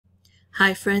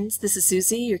Hi friends, this is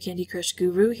Suzy, your Candy Crush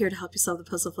guru, here to help you solve the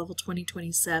puzzle of level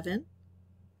 2027,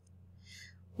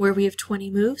 where we have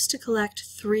 20 moves to collect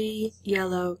 3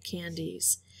 yellow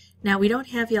candies. Now we don't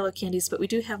have yellow candies, but we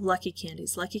do have lucky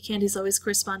candies. Lucky candies always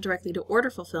correspond directly to order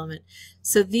fulfillment,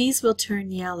 so these will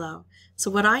turn yellow. So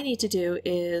what I need to do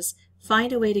is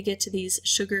find a way to get to these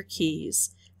sugar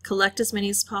keys, collect as many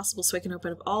as possible so I can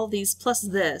open up all these plus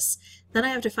this. Then I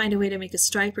have to find a way to make a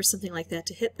stripe or something like that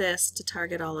to hit this to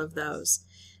target all of those.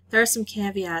 There are some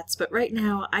caveats, but right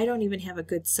now I don't even have a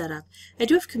good setup. I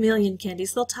do have chameleon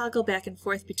candies. They'll toggle back and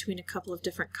forth between a couple of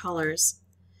different colors.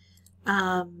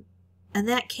 And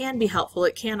that can be helpful.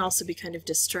 It can also be kind of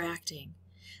distracting.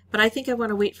 But I think I want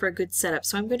to wait for a good setup,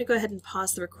 so I'm going to go ahead and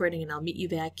pause the recording and I'll meet you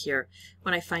back here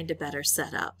when I find a better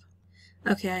setup.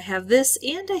 Okay, I have this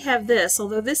and I have this,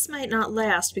 although this might not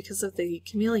last because of the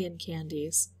chameleon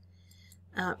candies.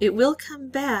 It will come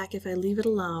back if I leave it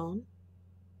alone.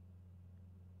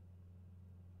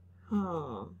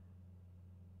 I'm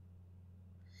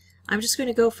just going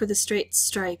to go for the straight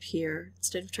stripe here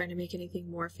instead of trying to make anything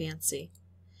more fancy.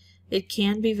 It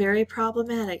can be very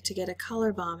problematic to get a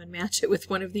color bomb and match it with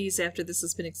one of these after this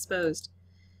has been exposed.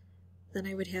 Then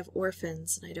I would have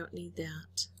orphans, and I don't need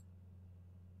that.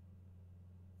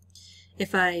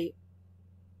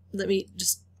 Let me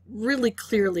just really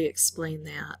clearly explain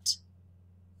that.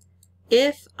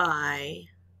 If I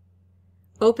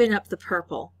open up the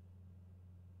purple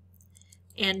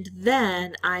and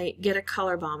then I get a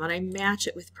color bomb and I match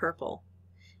it with purple,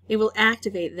 it will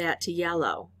activate that to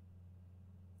yellow.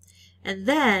 And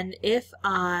then if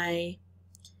I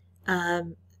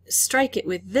strike it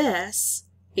with this,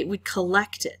 it would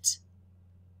collect it.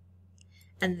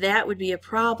 And that would be a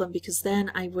problem because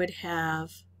then I would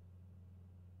have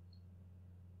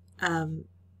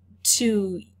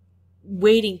 2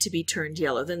 waiting to be turned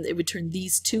yellow. Then it would turn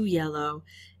these 2 yellow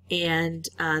and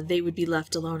they would be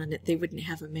left alone and they wouldn't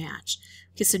have a match.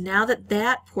 Okay, so now that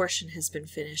that portion has been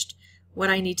finished,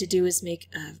 what I need to do is make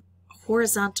a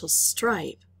horizontal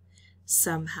stripe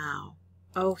somehow.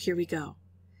 Oh, here we go.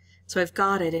 So I've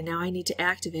got it, and now I need to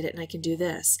activate it, and I can do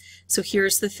this. So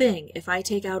here's the thing. If I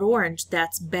take out orange,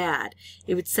 that's bad.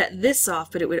 It would set this off,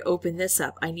 but it would open this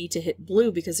up. I need to hit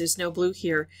blue because there's no blue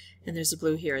here, and there's a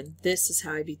blue here, and this is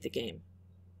how I beat the game.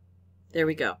 There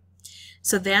we go.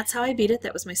 So that's how I beat it.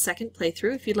 That was my second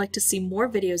playthrough. If you'd like to see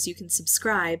more videos, you can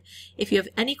subscribe. If you have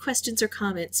any questions or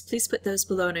comments, please put those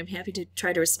below, and I'm happy to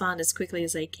try to respond as quickly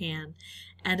as I can.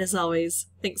 And as always,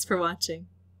 thanks for watching.